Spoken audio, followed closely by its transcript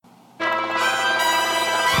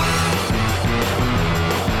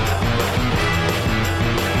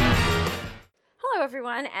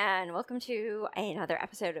everyone, and welcome to another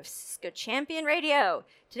episode of Cisco Champion Radio.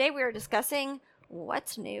 Today we are discussing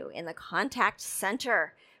what's new in the contact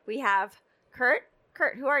center. We have Kurt.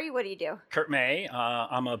 Kurt, who are you? What do you do? Kurt May.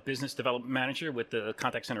 I'm a business development manager with the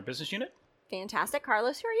Contact Center Business Unit. Fantastic.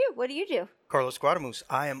 Carlos, who are you? What do you do? Carlos Guadamus.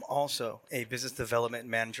 I am also a business development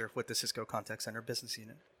manager with the Cisco Contact Center Business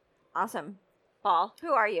Unit. Awesome. Paul,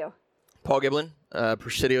 who are you? Paul Giblin,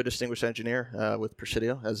 Presidio Distinguished Engineer with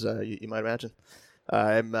Presidio, as you might imagine.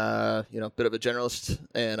 I'm a bit of a generalist,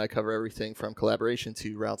 and I cover everything from collaboration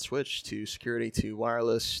to route switch to security to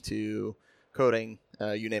wireless to coding,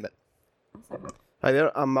 you name it. Awesome. Hi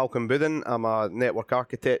there, I'm Malcolm Boudin. I'm a network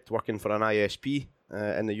architect working for an ISP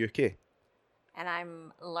in the UK. And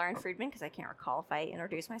I'm Lauren Friedman, because I can't recall if I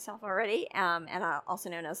introduced myself already, and also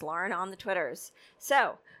known as Lauren on the Twitters.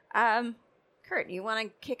 So, Kurt, you want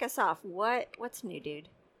to kick us off? What's new, dude?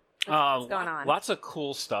 What's going on? Lots of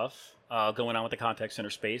cool stuff going on with the contact center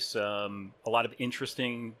space. A lot of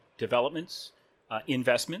interesting developments,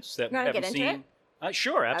 investments that we haven't seen.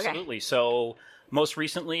 Sure, absolutely. Okay. So most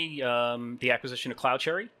recently, the acquisition of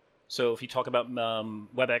CloudCherry. So if you talk about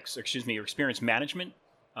or experience management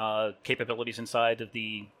capabilities inside of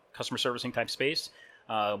the customer servicing type space,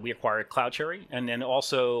 we acquired CloudCherry, and then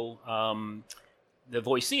also the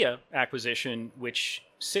Voicea acquisition, which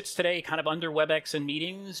sits today kind of under WebEx and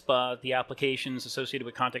meetings, but the applications associated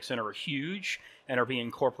with Contact Center are huge and are being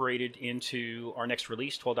incorporated into our next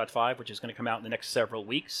release, 12.5, which is going to come out in the next several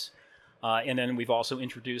weeks. And then we've also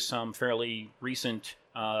introduced some fairly recent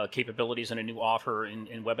capabilities and a new offer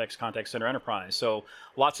in WebEx Contact Center Enterprise. So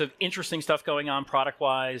lots of interesting stuff going on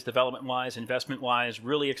product-wise, development-wise, investment-wise.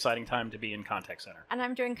 Really exciting time to be in Contact Center. And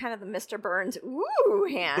I'm doing kind of the Mr. Burns ooh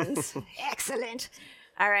hands. Excellent.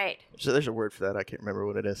 All right. So there's a word for that. I can't remember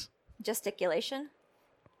what it is. Gesticulation.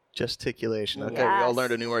 Gesticulation. Okay, yes. We all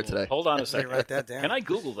learned a new word today. Hold on a second. Write that down. Can I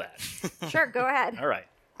Google that? Sure, go ahead. All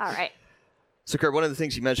right. So, Kurt, one of the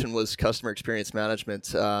things you mentioned was customer experience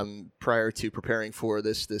management. Prior to preparing for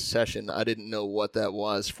this session, I didn't know what that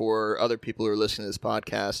was. For other people who are listening to this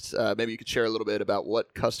podcast, maybe you could share a little bit about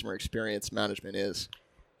what customer experience management is.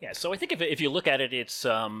 Yeah, so I think if you look at it, it's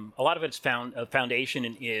a lot of its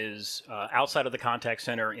foundation is outside of the contact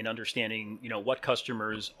center in understanding what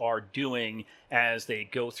customers are doing as they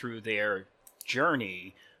go through their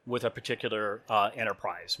journey with a particular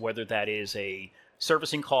enterprise, whether that is a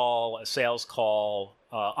servicing call, a sales call,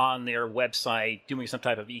 on their website, doing some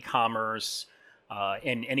type of e-commerce,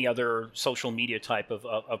 and any other social media type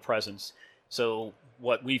of presence. So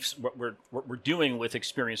what we're doing with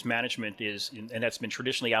experience management is, and that's been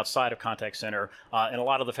traditionally outside of contact center, and a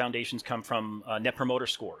lot of the foundations come from net promoter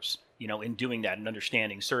scores. In doing that and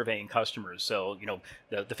understanding, surveying customers. So,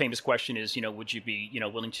 the famous question is, would you be,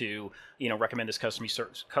 willing to, recommend this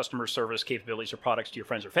customer service capabilities or products to your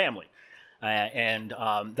friends or family? And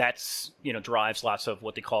that's, drives lots of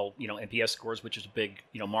what they call, NPS scores, which is a big,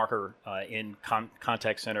 marker in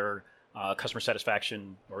contact center customer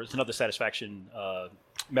satisfaction, or it's another satisfaction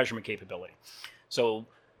measurement capability. So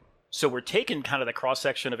we're taking kind of the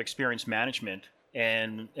cross-section of experience management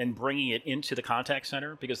and bringing it into the contact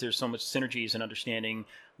center, because there's so much synergies in understanding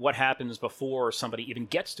what happens before somebody even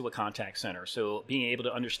gets to a contact center. So being able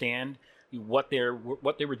to understand what they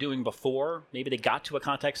were doing before maybe they got to a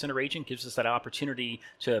contact center agent gives us that opportunity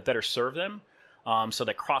to better serve them. So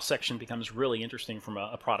that cross-section becomes really interesting from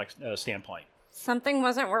a product standpoint. Something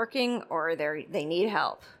wasn't working, or they need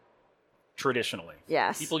help. Traditionally.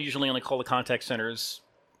 Yes. People usually only call the contact centers.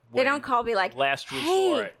 They don't call me like, last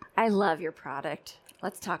hey, resort. I love your product.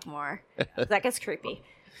 Let's talk more. That gets creepy.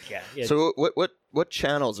 Yeah. So what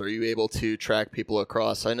channels are you able to track people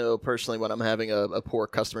across? I know personally when I'm having a poor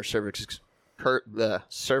customer service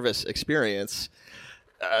experience,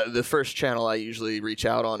 the first channel I usually reach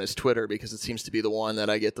out on is Twitter, because it seems to be the one that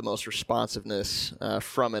I get the most responsiveness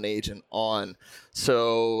from an agent on.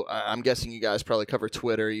 So I'm guessing you guys probably cover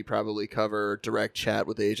Twitter. You probably cover direct chat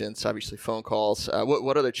with agents, obviously phone calls.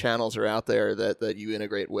 What other channels are out there that you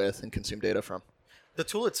integrate with and consume data from? The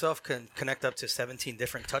tool itself can connect up to 17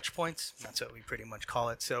 different touch points. That's what we pretty much call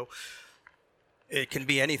it. So it can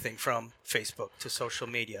be anything from Facebook to social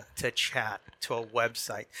media to chat to a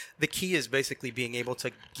website. The key is basically being able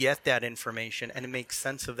to get that information and make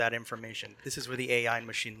sense of that information. This is where the AI and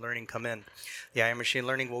machine learning come in. The AI and machine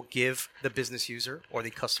learning will give the business user or the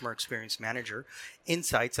customer experience manager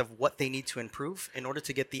insights of what they need to improve in order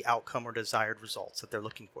to get the outcome or desired results that they're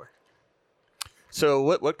looking for. So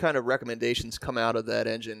what kind of recommendations come out of that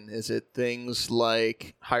engine? Is it things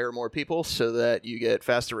like hire more people so that you get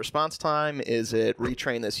faster response time? Is it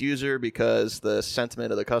retrain this user because the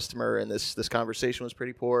sentiment of the customer in this conversation was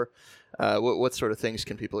pretty poor? What sort of things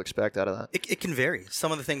can people expect out of that? It can vary.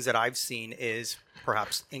 Some of the things that I've seen is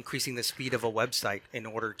perhaps increasing the speed of a website in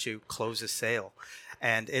order to close a sale.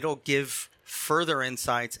 And it'll give further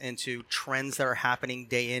insights into trends that are happening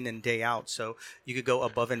day in and day out. So you could go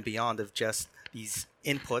above and beyond of just these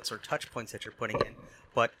inputs or touch points that you're putting in,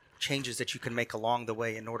 but changes that you can make along the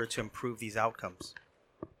way in order to improve these outcomes.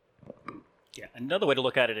 Yeah, another way to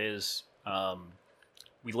look at it is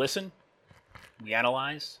we listen, we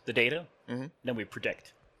analyze the data, then we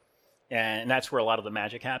predict. And that's where a lot of the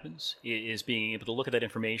magic happens, is being able to look at that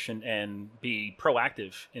information and be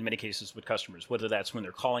proactive in many cases with customers, whether that's when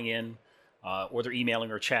they're calling in or they're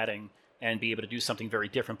emailing or chatting, and be able to do something very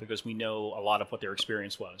different because we know a lot of what their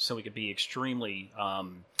experience was. So we could be extremely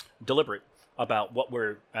deliberate about what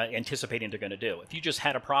we're anticipating they're going to do. If you just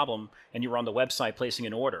had a problem and you were on the website placing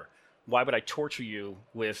an order, why would I torture you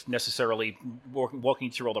with necessarily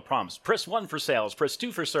walking through all the prompts? Press 1 for sales, press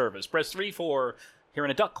 2 for service, press 3 for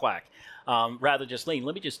hearing a duck quack. Rather just let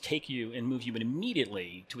me just take you and move you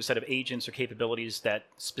immediately to a set of agents or capabilities that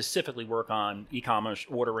specifically work on e-commerce,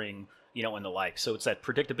 ordering, and the like. So it's that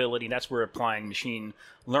predictability, and that's where applying machine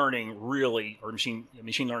learning really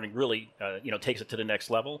takes it to the next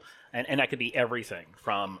level. And that could be everything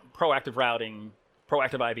from proactive routing,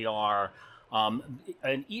 proactive IVR,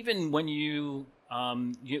 and even when your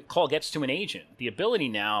call gets to an agent, the ability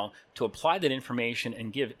now to apply that information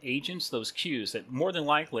and give agents those cues that more than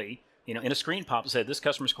likely, in a screen pop said, this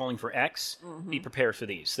customer's calling for X, be prepared for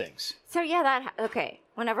these things. So okay.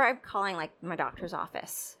 Whenever I'm calling like my doctor's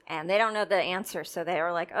office and they don't know the answer, so they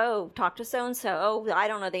are like, oh, talk to so-and-so. Oh, I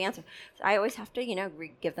don't know the answer. So I always have to,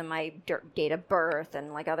 give them my date of birth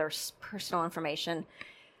and like other personal information.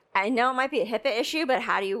 I know it might be a HIPAA issue, but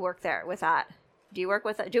how do you work there with that? Do we work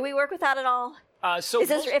with that at all?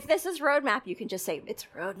 If this is roadmap, you can just say it's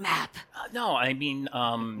roadmap. No, I mean,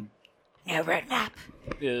 no roadmap.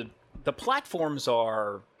 The platforms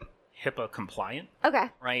are HIPAA compliant. Okay.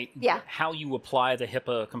 Right? Yeah. How you apply the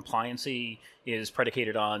HIPAA compliancy is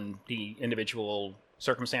predicated on the individual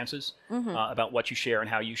circumstances about what you share and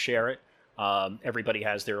how you share it. Everybody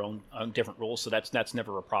has their own different rules, so that's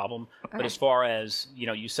never a problem. Okay. But as far as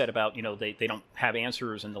you said about they don't have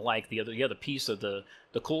answers and the like, the other piece of the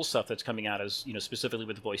cool stuff that's coming out is specifically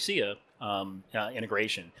with the Voicea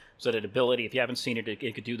integration. So that ability, if you haven't seen it,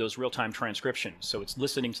 it could do those real-time transcriptions. So it's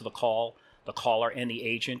listening to the call, the caller, and the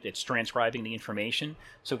agent. It's transcribing the information,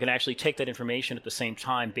 so it can actually take that information at the same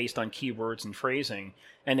time based on keywords and phrasing,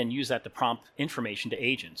 and then use that to prompt information to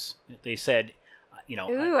agents. They said.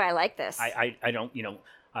 Ooh, I like this. I don't know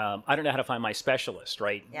how to find my specialist,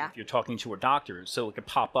 right? Yeah. If you're talking to a doctor, so it could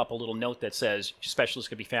pop up a little note that says specialist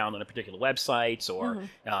could be found on a particular website, or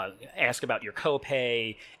ask about your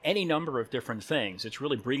copay, any number of different things. It's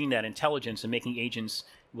really bringing that intelligence and making agents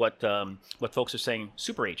what folks are saying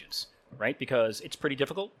super agents, right? Because it's pretty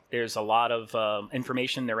difficult. There's a lot of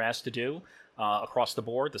information they're asked to do. Across the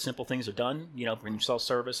board, the simple things are done, when you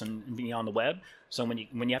self-service and being on the web. So when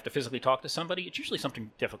you have to physically talk to somebody, it's usually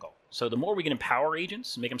something difficult. So the more we can empower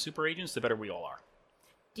agents, make them super agents, the better we all are.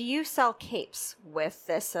 Do you sell capes with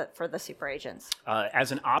this for the super agents?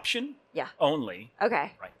 As an option? Yeah. Only.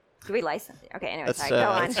 Okay. Right. Do we license it? Okay, anyway, sorry, go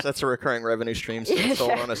on. That's a recurring revenue stream, so it's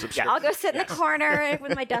all on a subscription. I'll go sit in the corner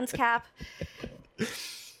with my dunce cap.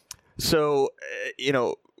 So,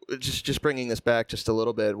 just bringing this back just a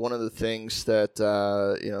little bit, one of the things that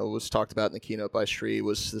was talked about in the keynote by Sri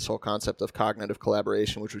was this whole concept of cognitive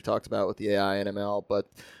collaboration, which we talked about with the AI and ML.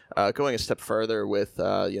 But going a step further with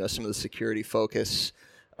some of the security focus,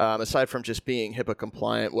 aside from just being HIPAA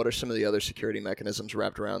compliant, what are some of the other security mechanisms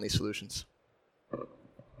wrapped around these solutions?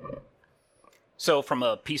 So from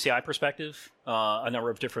a PCI perspective, a number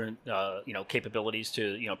of different capabilities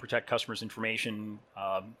to protect customers' information,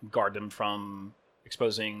 guard them from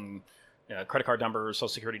exposing credit card numbers, social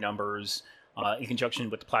security numbers, in conjunction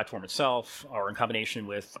with the platform itself, or in combination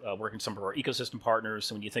with working with some of our ecosystem partners.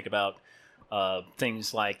 So when you think about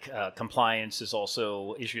things like compliance, is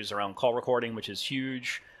also issues around call recording, which is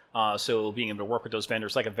huge. So being able to work with those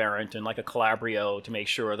vendors like a Verint and like a Calabrio to make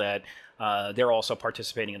sure that they're also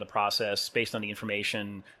participating in the process based on the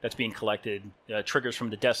information that's being collected. Triggers from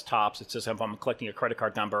the desktops. It says if I'm collecting a credit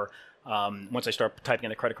card number, once I start typing in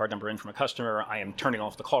the credit card number in from a customer, I am turning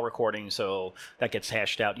off the call recording, so that gets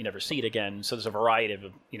hashed out. You never see it again. So there's a variety of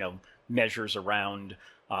measures around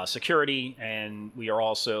security, and we are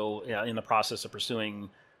also in the process of pursuing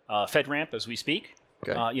FedRAMP as we speak.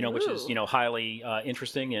 Okay. which is Ooh. highly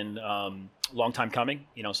interesting and long time coming.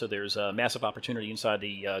 So there's a massive opportunity inside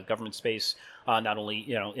the government space, not only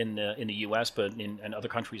in the U.S. but in other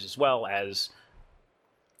countries as well, as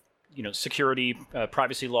security,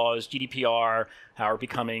 privacy laws, GDPR are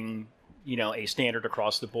becoming a standard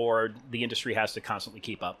across the board. The industry has to constantly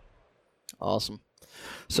keep up. Awesome.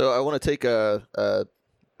 So I want to take a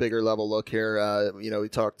bigger level look here. We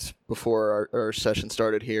talked before our session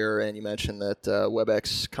started here, and you mentioned that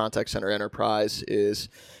WebEx Contact Center Enterprise is,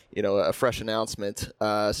 a fresh announcement.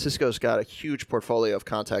 Cisco's got a huge portfolio of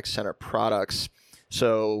contact center products.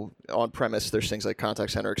 So on-premise, there's things like Contact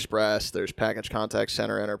Center Express, there's Package Contact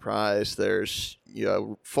Center Enterprise, there's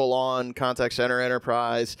full-on Contact Center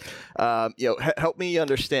Enterprise. Help me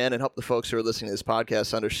understand and help the folks who are listening to this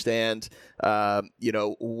podcast understand,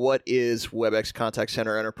 what is WebEx Contact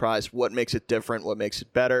Center Enterprise, what makes it different, what makes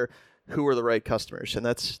it better, who are the right customers, and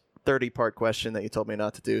that's 30-part question that you told me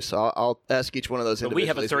not to do. So I'll ask each one of those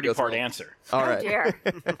individually. But we have a 30-part answer. All right. Oh, dear.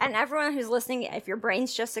 And everyone who's listening, if your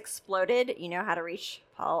brain's just exploded, you know how to reach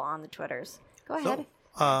Paul on the Twitters. Go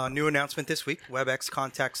ahead. New announcement this week, WebEx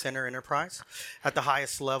Contact Center Enterprise. At the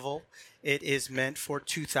highest level, it is meant for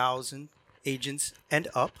 2,000 agents and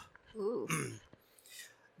up. Ooh.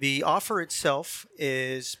 The offer itself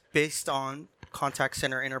is based on Contact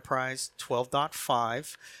Center Enterprise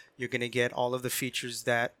 12.5. You're going to get all of the features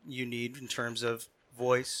that you need in terms of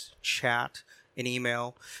voice, chat, and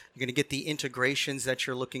email. You're going to get the integrations that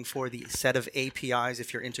you're looking for, the set of APIs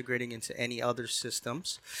if you're integrating into any other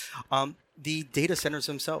systems. The data centers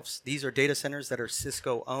themselves. These are data centers that are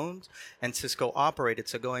Cisco owned and Cisco operated.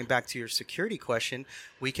 So going back to your security question,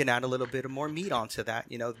 we can add a little bit of more meat onto that.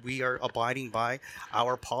 We are abiding by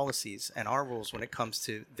our policies and our rules when it comes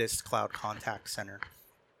to this cloud contact center.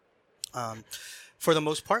 For the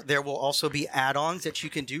most part, there will also be add-ons that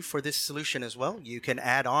you can do for this solution as well. You can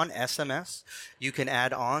add on SMS. You can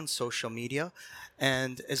add on social media.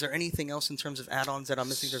 And is there anything else in terms of add-ons that I'm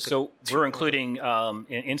missing? So we're including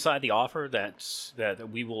inside the offer that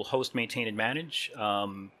we will host, maintain, and manage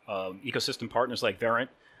ecosystem partners like Verint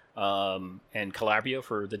and Calabrio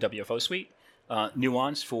for the WFO suite,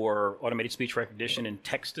 Nuance for automated speech recognition and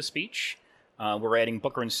text-to-speech. We're adding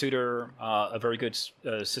Booker and Suter, a very good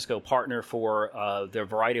Cisco partner for the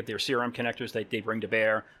variety of their CRM connectors that they bring to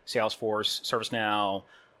bear, Salesforce, ServiceNow,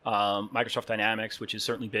 Microsoft Dynamics, which is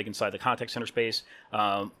certainly big inside the contact center space,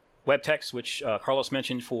 WebText, which Carlos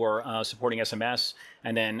mentioned for supporting SMS,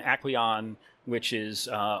 and then Acqueon, which is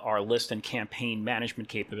our list and campaign management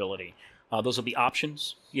capability. Those will be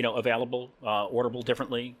options, available, orderable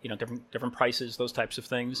differently, different prices, those types of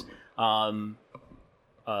things.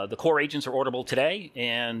 The core agents are orderable today,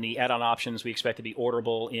 and the add-on options we expect to be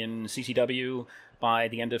orderable in CCW by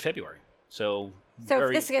the end of February. So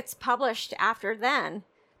if this gets published after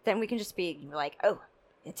then we can just be like, oh,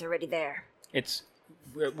 it's already there.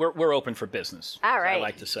 We're open for business. All right. I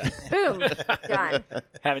like to say. Boom. Done.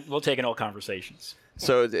 We'll take in all conversations.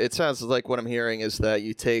 So it sounds like what I'm hearing is that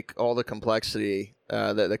you take all the complexity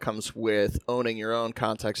that comes with owning your own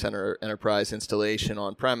contact center enterprise installation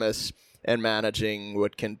on premise and managing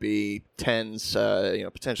what can be tens,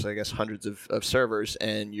 potentially, I guess, hundreds of servers,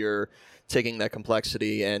 and you're taking that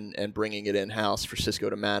complexity and bringing it in-house for Cisco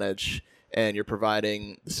to manage, and you're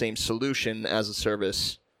providing the same solution as a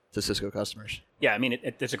service to Cisco customers. Yeah, I mean,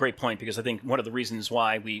 it's a great point, because I think one of the reasons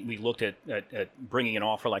why we looked at bringing an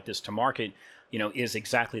offer like this to market, is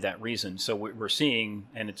exactly that reason. So we're seeing,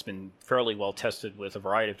 and it's been fairly well tested with a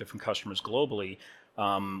variety of different customers globally,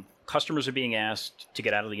 customers are being asked to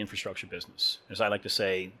get out of the infrastructure business. As I like to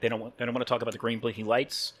say, they don't want to talk about the green blinking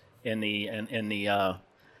lights in the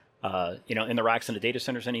racks in the data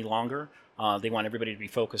centers any longer. They want everybody to be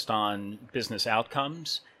focused on business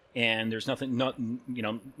outcomes, and there's not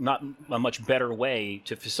a much better way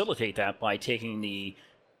to facilitate that by taking the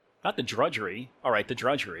drudgery,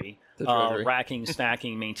 racking,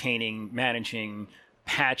 stacking, maintaining, managing,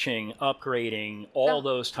 patching, upgrading, all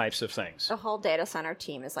those types of things. The whole data center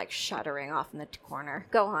team is like shuddering off in the corner.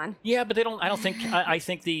 Go on. Yeah, but I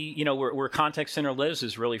think where contact center lives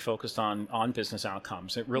is really focused on business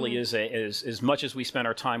outcomes. It really is as much as we spend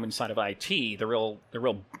our time inside of IT, the real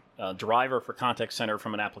driver for contact center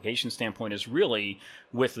from an application standpoint is really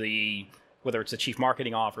with whether it's the chief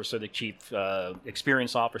marketing officer, the chief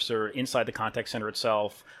experience officer inside the contact center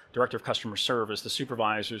itself, director of customer service, the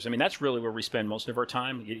supervisors. I mean, that's really where we spend most of our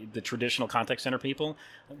time. The traditional contact center people,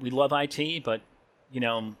 we love IT, but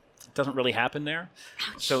it doesn't really happen there.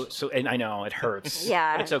 So and I know it hurts.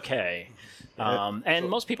 Yeah, but it's okay.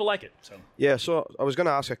 Most people like it. So yeah, so I was going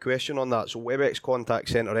to ask a question on that. So WebEx Contact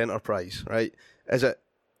Center Enterprise, right? Is it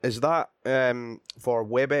Is that for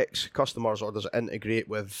WebEx customers, or does it integrate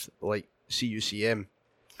with like CUCM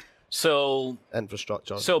So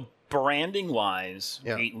infrastructure? So branding-wise,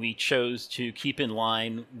 Yeah. we chose to keep in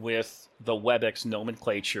line with the WebEx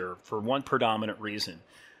nomenclature for one predominant reason.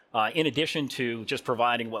 In addition to just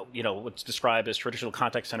providing what's described as traditional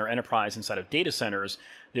contact center enterprise inside of data centers,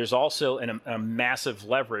 there's also a massive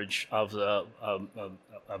leverage of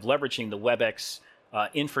leveraging the WebEx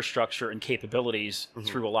infrastructure and capabilities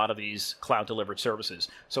through a lot of these cloud-delivered services.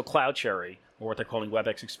 So CloudCherry, or what they're calling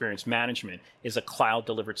WebEx Experience Management, is a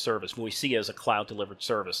cloud-delivered service. Voicea is a cloud-delivered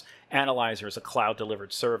service. Analyzer is a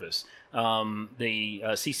cloud-delivered service. The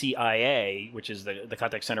CCIA, which is the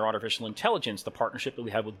Contact Center Artificial Intelligence, the partnership that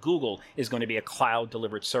we have with Google, is going to be a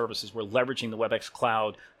cloud-delivered services. We're leveraging the WebEx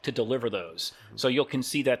Cloud to deliver those. So you can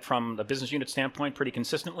see that from the business unit standpoint pretty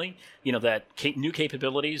consistently, that new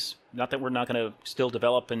capabilities, not that we're not going to still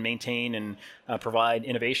develop and maintain and provide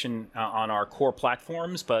innovation on our core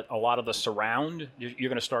platforms, but a lot of the surround, you're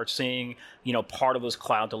going to start seeing, part of those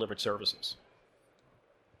cloud-delivered services.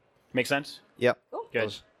 Make sense? Yep.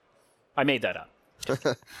 Good. I made that up.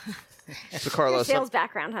 So Carlos, Sales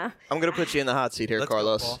background, huh? I'm going to put you in the hot seat here, Let's go,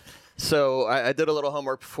 Carlos. Paul. So I did a little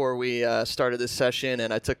homework before we started this session,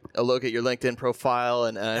 and I took a look at your LinkedIn profile,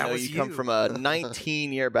 and I That know was you come you. from a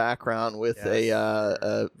 19-year background with Yes.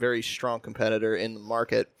 a very strong competitor in the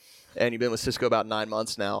market, and you've been with Cisco about 9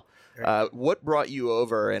 months now. What brought you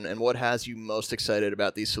over, and what has you most excited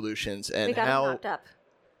about these solutions, and We got him how knocked up.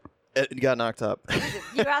 it got knocked up?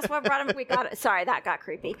 You asked what brought him. We got it. Sorry, that got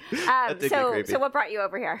creepy. did get creepy. So what brought you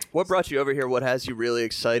over here? What brought you over here? What has you really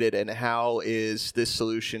excited, and how is this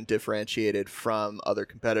solution differentiated from other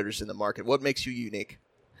competitors in the market? What makes you unique?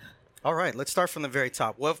 All right, let's start from the very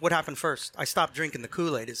top. What happened first? I stopped drinking the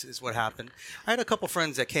Kool-Aid is what happened. I had a couple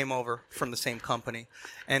friends that came over from the same company,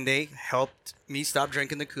 and they helped me stop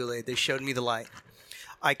drinking the Kool-Aid. They showed me the light.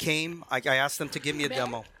 I asked them to give me a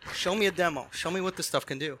demo. Show me a demo. Show me what this stuff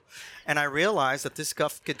can do. And I realized that this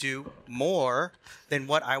stuff could do more than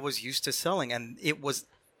what I was used to selling. And it was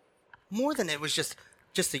more than it was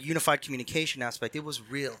just a unified communication aspect. It was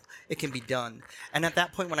real. It can be done. And at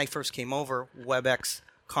that point, when I first came over, WebEx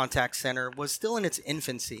Contact Center was still in its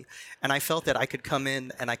infancy. And I felt that I could come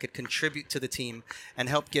in and I could contribute to the team and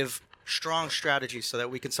help give strong strategies so that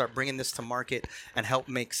we can start bringing this to market and help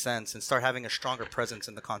make sense and start having a stronger presence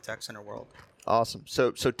in the contact center world. Awesome.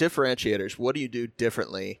 So differentiators, what do you do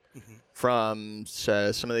differently from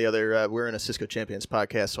some of the other, we're in a Cisco Champions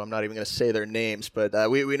podcast, so I'm not even going to say their names, but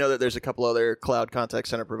we know that there's a couple other cloud contact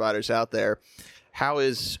center providers out there. How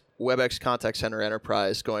is WebEx Contact Center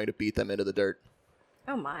Enterprise going to beat them into the dirt?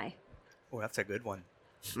 Oh my. Oh, that's a good one.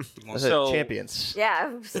 That's So- champions. Yeah,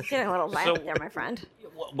 I was getting a little violent there, my friend.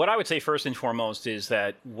 What I would say first and foremost is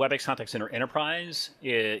that WebEx Contact Center Enterprise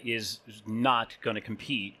is not going to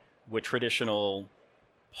compete with traditional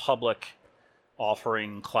public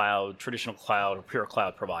offering traditional cloud or pure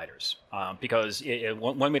cloud providers. Because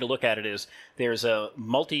one way to look at it is there's a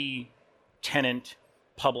multi-tenant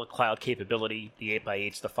public cloud capability, the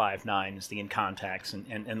 8x8s, the 5.9s, the InContacts,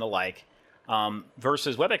 and the like,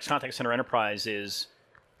 versus WebEx Contact Center Enterprise is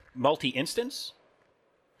multi-instance,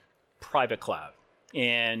 private cloud.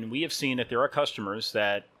 And we have seen that there are customers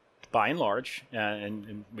that, by and large,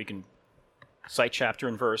 and we can cite chapter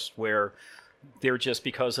and verse, where they're just,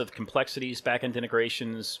 because of complexities, back-end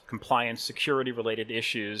integrations, compliance, security-related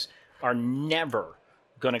issues, are never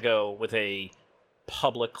going to go with a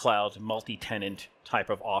public cloud multi-tenant type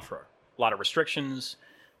of offer. A lot of restrictions.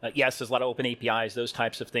 Yes, there's a lot of open APIs, those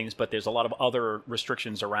types of things, but there's a lot of other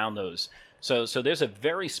restrictions around those. So there's a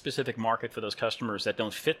very specific market for those customers that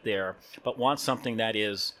don't fit there, but want something that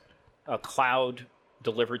is a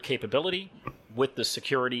cloud-delivered capability with the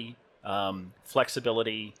security,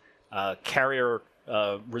 flexibility, carrier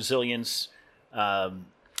resilience,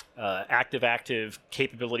 active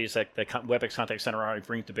capabilities that WebEx Contact Center already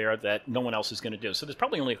bring to bear that no one else is going to do. So there's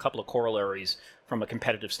probably only a couple of corollaries from a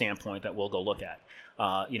competitive standpoint that we'll go look at.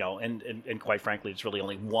 And quite frankly, it's really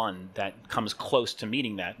only one that comes close to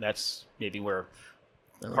meeting that. That's maybe where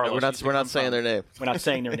Carlos We're not saying their name. We're not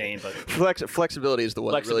saying their name, but Flexibility is the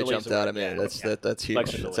one that really Flexibility is jumped the out word, at me. yeah. That's huge.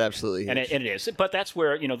 Flexibility. That's absolutely huge. and it is. But that's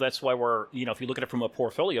where that's why we're if you look at it from a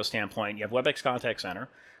portfolio standpoint, you have WebEx Contact Center,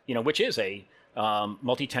 which is a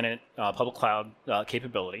multi-tenant public cloud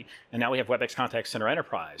capability, and now we have WebEx Contact Center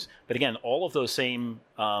Enterprise. But again, all of those same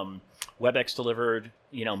WebEx delivered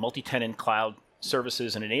multi-tenant cloud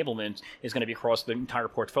services and enablement is going to be across the entire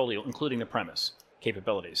portfolio, including the premise.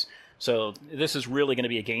 capabilities. So this is really going to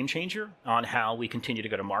be a game changer on how we continue to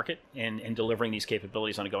go to market and delivering these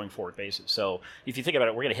capabilities on a going forward basis. So if you think about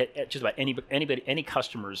it, we're going to hit just about any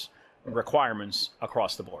customer's requirements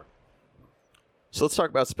across the board. So let's talk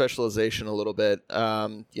about specialization a little bit.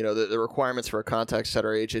 The requirements for a contact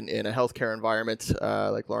center agent in a healthcare environment,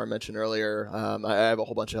 like Lauren mentioned earlier. I have a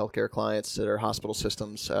whole bunch of healthcare clients that are hospital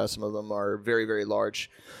systems. Some of them are very, very large.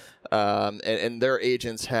 And their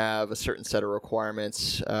agents have a certain set of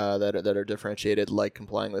requirements that are differentiated, like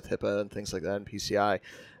complying with HIPAA and things like that and PCI,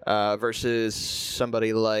 versus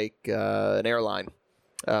somebody like an airline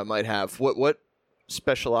might have. What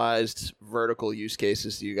specialized vertical use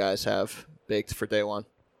cases do you guys have baked for day one?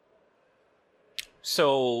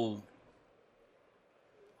 So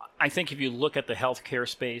I think if you look at the healthcare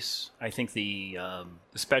space, I think the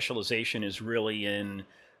specialization is really in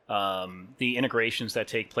the integrations that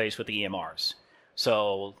take place with the EMRs.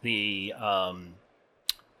 So the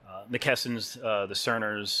McKesson's, the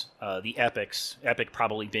Cerners, the Epics, Epic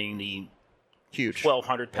probably being the Huge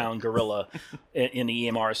 1,200-pound gorilla in the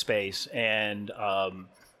EMR space. And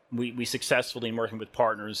we successfully, in working with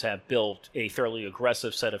partners, have built a fairly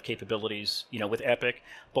aggressive set of capabilities, with Epic,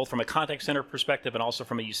 both from a contact center perspective and also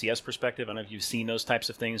from a UCS perspective. I don't know if you've seen those types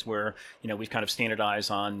of things where, we've kind of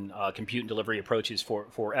standardized on compute and delivery approaches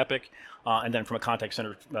for Epic. And then from a contact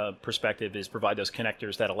center perspective is provide those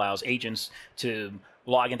connectors that allows agents to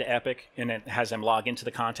log into Epic, and it has them log into the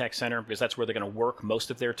contact center because that's where they're going to work most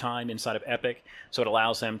of their time inside of Epic. So it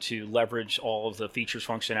allows them to leverage all of the features,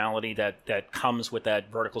 functionality that comes with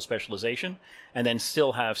that vertical specialization, and then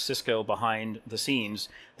still have Cisco behind the scenes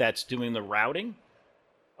that's doing the routing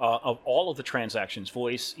of all of the transactions,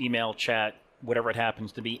 voice, email, chat, whatever it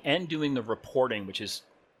happens to be, and doing the reporting, which is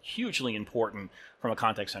hugely important from a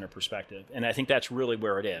contact center perspective. And I think that's really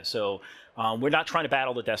where it is. So we're not trying to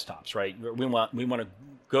battle the desktops, right? We want to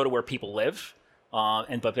go to where people live,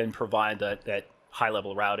 but then provide that high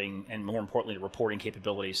level routing and, more importantly, the reporting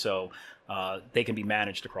capability so they can be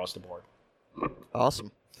managed across the board.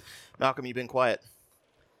 Awesome. Malcolm, you've been quiet.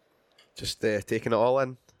 Just taking it all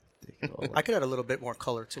in. I could add a little bit more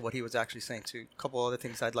color to what he was actually saying, to a couple other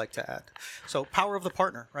things I'd like to add. So power of the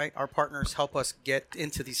partner, right? Our partners help us get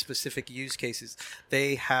into these specific use cases.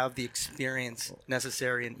 They have the experience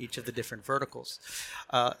necessary in each of the different verticals.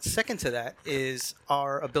 Second to that is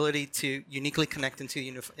our ability to uniquely connect into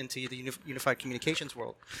the unified communications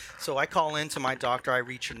world. So I call into my doctor, I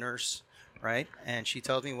reach a nurse, right? And she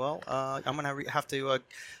tells me, well, I'm going to have to,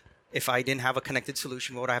 if I didn't have a connected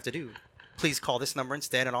solution, what would I have to do? Please call this number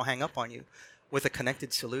instead and I'll hang up on you. With a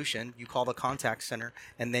connected solution, you call the contact center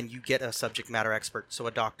and then you get a subject matter expert, so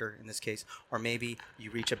a doctor in this case, or maybe you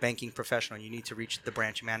reach a banking professional and you need to reach the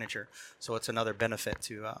branch manager. So it's another benefit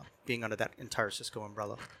to being under that entire Cisco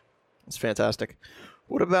umbrella. That's fantastic.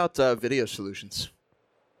 What about video solutions?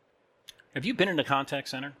 Have you been in a contact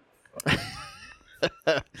center?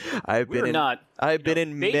 I've been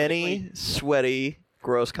in many sweaty,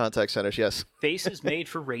 gross contact centers, yes. Faces made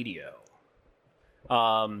for radio.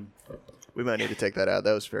 We might need to take that out.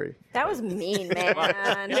 That was mean,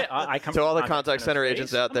 man. Yeah, I come to from all the a contact center space.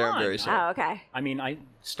 agents out there. Come I'm very on. sorry. Oh, okay. I mean, I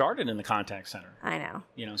started in the contact center. I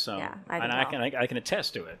know. So Yeah, and I I can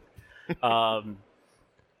attest to it.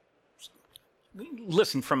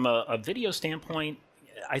 Listen, from a video standpoint,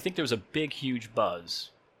 I think there's a big, huge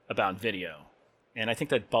buzz about video, and I think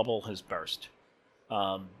that bubble has burst.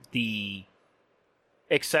 The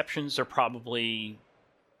exceptions are probably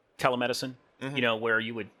telemedicine, where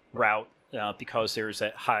you would route because there's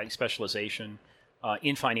that high specialization.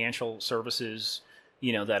 In financial services,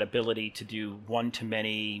 that ability to do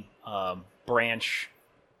one-to-many branch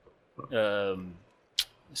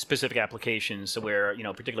specific applications, so where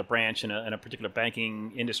a particular branch in a particular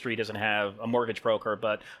banking industry doesn't have a mortgage broker,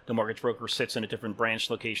 but the mortgage broker sits in a different branch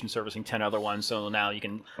location servicing 10 other ones. So now you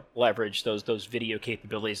can leverage those video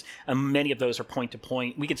capabilities, and many of those are point to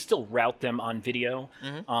point. We can still route them on video.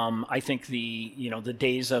 I think the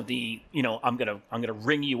days of I'm gonna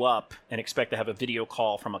ring you up and expect to have a video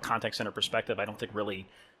call from a contact center perspective, I don't think really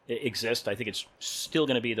exist. I think it's still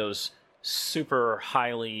going to be those super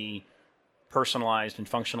highly personalized and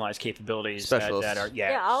functionalized capabilities that are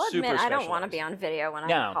I'll super admit I don't want to specialized. be on video when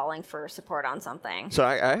I'm calling for support on something. So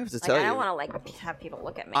I have to tell I you, don't want to have people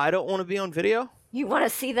look at me. I don't want to be on video, You want to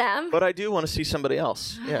see them? but I do want to see somebody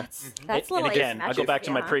else. Yeah, That's a little And again, I'll go back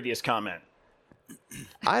to my asymmetric, previous comment.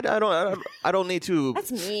 I don't need to.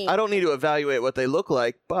 That's mean. I don't need to evaluate what they look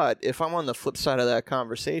like, but if I'm on the flip side of that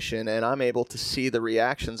conversation and I'm able to see the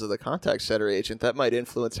reactions of the contact center agent, that might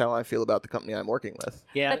influence how I feel about the company I'm working with.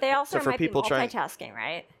 Yeah, But they also So for might be people trying- multitasking,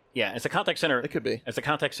 right? yeah. As a contact center, It could be. As a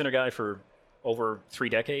contact center guy for over 3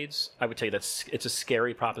 decades, I would tell you it's a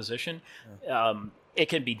scary proposition. It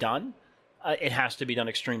can be done. It has to be done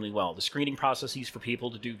extremely well. The screening processes for people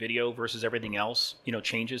to do video versus everything else,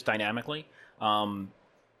 changes dynamically.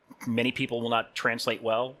 Many people will not translate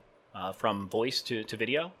well from voice to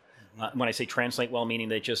video. When I say translate well, meaning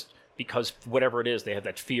they just, because whatever it is, they have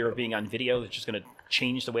that fear of being on video, it's just going to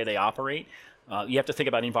change the way they operate. You have to think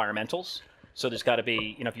about environmentals. So there's got to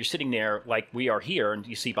be, if you're sitting there like we are here and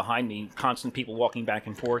you see behind me constant people walking back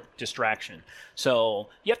and forth, distraction. So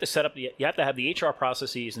you have to you have to have the HR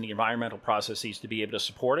processes and the environmental processes to be able to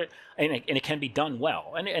support it. And it can be done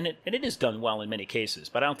well. And it is done well in many cases.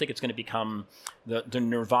 But I don't think it's going to become the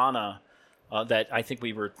nirvana that I think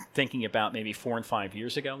we were thinking about maybe 4 and 5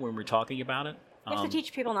 years ago when we were talking about it. You have to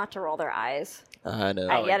teach people not to roll their eyes I know.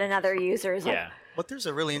 at yet another user's. Yeah. But there's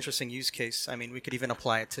a really interesting use case. I mean, we could even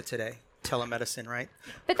apply it to today. Telemedicine, right?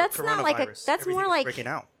 But that's not like Coronavirus, that's more everything is like breaking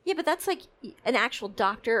out. Yeah, but that's like an actual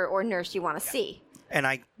doctor or nurse you want to see, And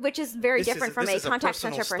which is very This different is- from this a is a contact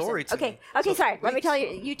personal center person. story to Okay, me. okay, So sorry. Let me weeks- tell you.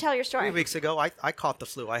 You tell your 3 story. weeks ago, I caught the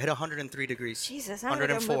flu. I hit 103 degrees. Jesus, I'm gonna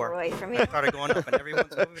go move 104. away from I you. started going up, and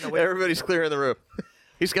everyone's moving away. Everybody's clearing the room.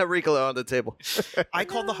 He's got Ricola on the table. I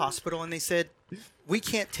called the hospital, and they said, "We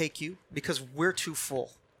can't take you because we're too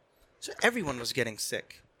full." So everyone was getting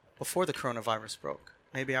sick before the coronavirus broke.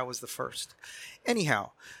 Maybe I was the first.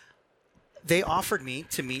 Anyhow, they offered me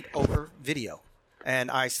to meet over video.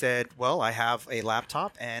 And I said, well, I have a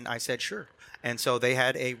laptop. And I said, sure. And so they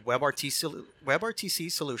had a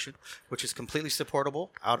WebRTC solution, which is completely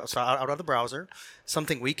supportable out of the browser.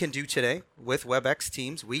 Something we can do today with WebEx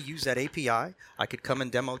Teams. We use that API. I could come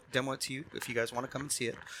and demo it to you if you guys want to come and see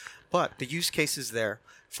it. But the use case is there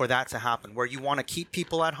for that to happen, where you want to keep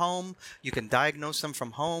people at home. You can diagnose them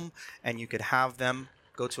from home, and you could have them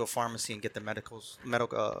go to a pharmacy and get the medical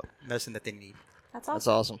medicine that they need. That's awesome. That's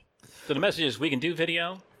awesome. So the message is we can do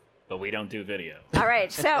video, but we don't do video. All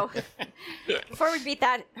right, so before we beat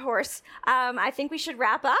that horse, I think we should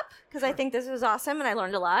wrap up because I think this was awesome and I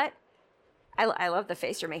learned a lot. I love the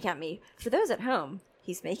face you're making at me. For those at home,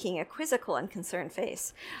 he's making a quizzical and concerned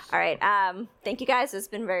face. All right, thank you guys. It's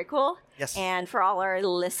been very cool. Yes. And for all our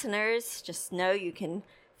listeners, just know you can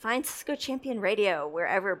find Cisco Champion Radio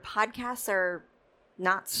wherever podcasts are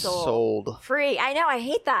not sold. Sold. Free. I know, I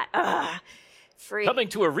hate that. Ugh. Free. Coming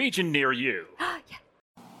to a region near you.